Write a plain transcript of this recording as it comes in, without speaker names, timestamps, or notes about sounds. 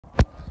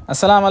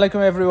Assalamu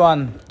alaikum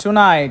everyone.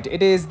 Tonight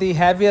it is the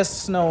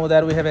heaviest snow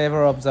that we have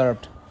ever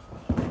observed.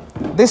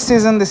 This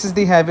season this is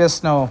the heaviest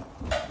snow.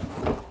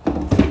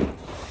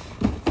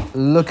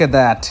 Look at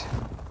that.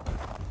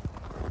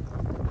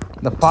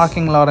 The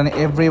parking lot and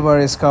everywhere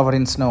is covered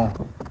in snow.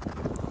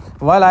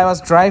 While I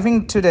was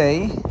driving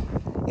today,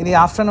 in the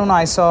afternoon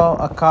I saw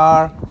a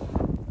car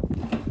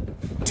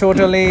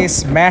totally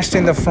smashed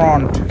in the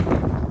front.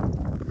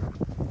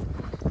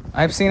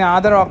 I've seen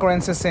other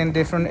occurrences in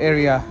different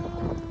area,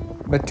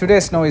 but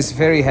today's snow is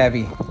very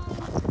heavy.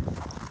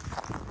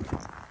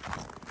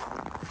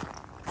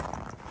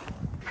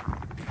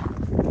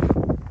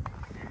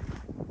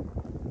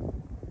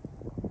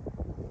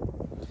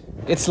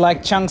 It's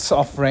like chunks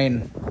of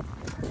rain,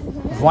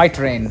 white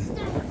rain.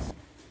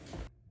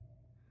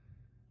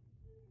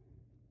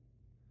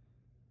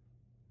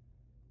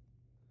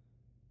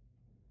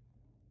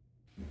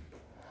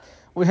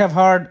 We have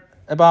heard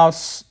about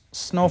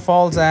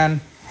snowfalls and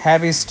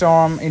heavy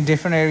storm in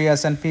different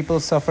areas and people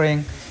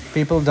suffering,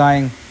 people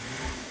dying.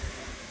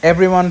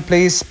 Everyone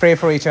please pray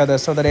for each other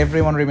so that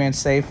everyone remains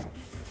safe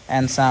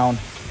and sound.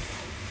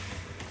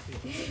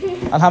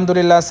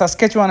 Alhamdulillah,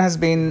 Saskatchewan has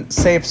been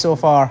safe so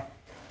far.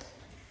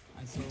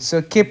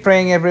 So keep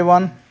praying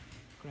everyone.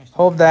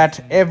 Hope that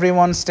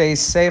everyone stays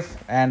safe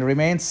and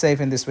remains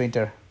safe in this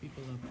winter.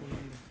 People are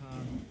pulling the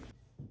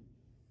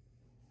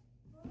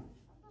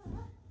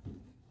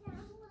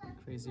car.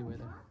 Crazy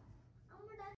weather.